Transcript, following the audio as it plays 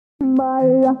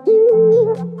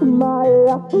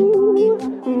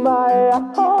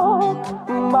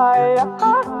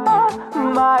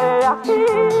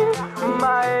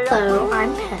Hello,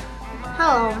 I'm Pen.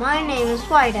 Hello, my name is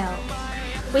Whiteout.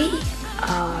 We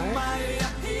are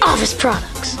office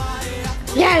products.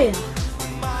 Yeah.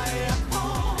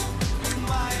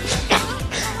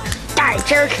 Die,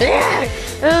 jerk.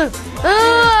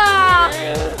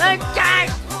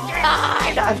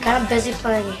 I'm kind of busy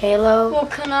playing Halo. Well,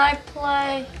 can I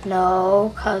play?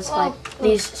 No, because like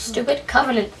these stupid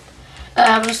Covenant.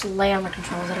 I'll just lay on the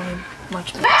controls. I don't need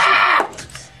much.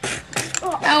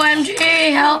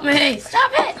 OMG, help me!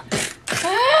 Stop it!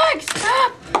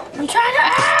 Stop! I'm trying to.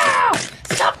 Ow!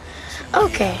 Stop!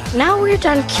 Okay, now we're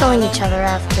done killing each other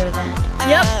after that.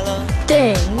 Yep.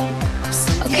 Thing.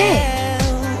 Okay.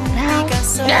 Now.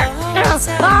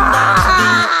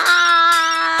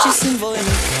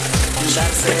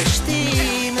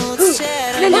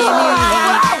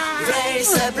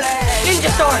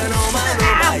 Ninja sword!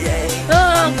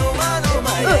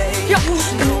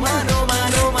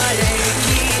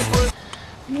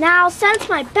 Now, since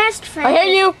my best friend I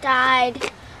hate you.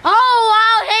 died,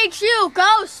 I'll hate you,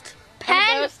 Ghost, Pen,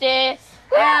 I'm a ghosty.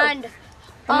 and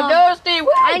I'm a ghosty.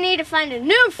 I need to find a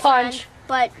new friend, Punch.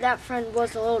 but that friend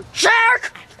was a little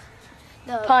jerk.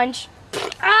 Punch.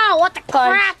 Oh, what the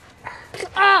Punch. crap!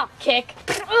 Oh, Kick.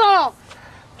 oh.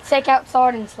 Take out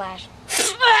sword and slash.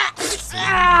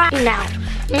 Now.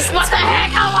 What the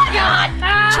heck? Oh my god!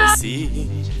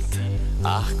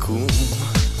 Acum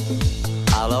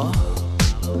alo,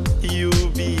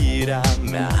 iubirea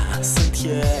mea, sunt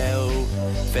eu,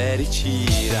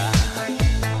 fericirea.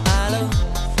 Alo,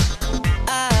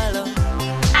 alo,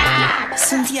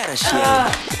 sunt iarăși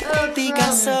eu,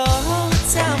 Picasso,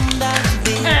 ți-am dat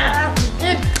din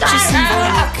ce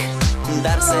simbolic,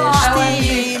 dar să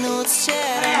știi, nu-ți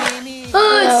cere nimic.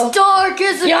 It's dark,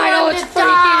 isn't it? Yeah, I know it's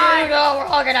freaky, dude. Oh, we're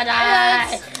all gonna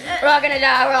die. We're all gonna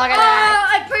die. We're all gonna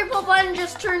die. A purple button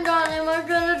just turned on. Am I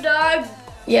gonna die?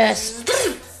 Yes.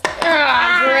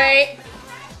 Great.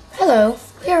 Hello.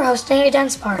 We are hosting a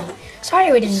dance party.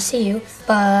 Sorry we didn't see you,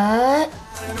 but...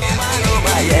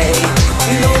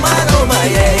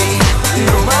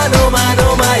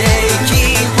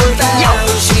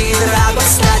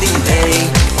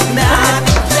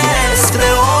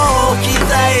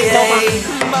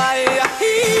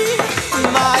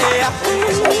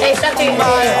 Hey, stop doing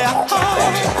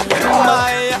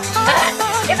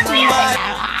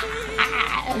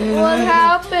What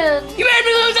happened? You made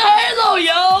me lose a halo,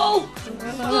 yo!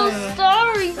 So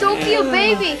sorry. Don't be a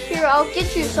baby. Here, I'll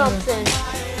get you something.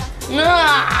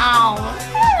 No.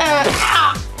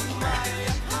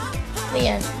 The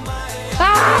end.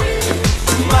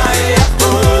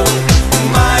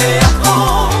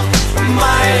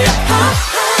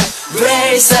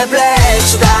 Vrei să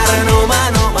pleci, dar nu mai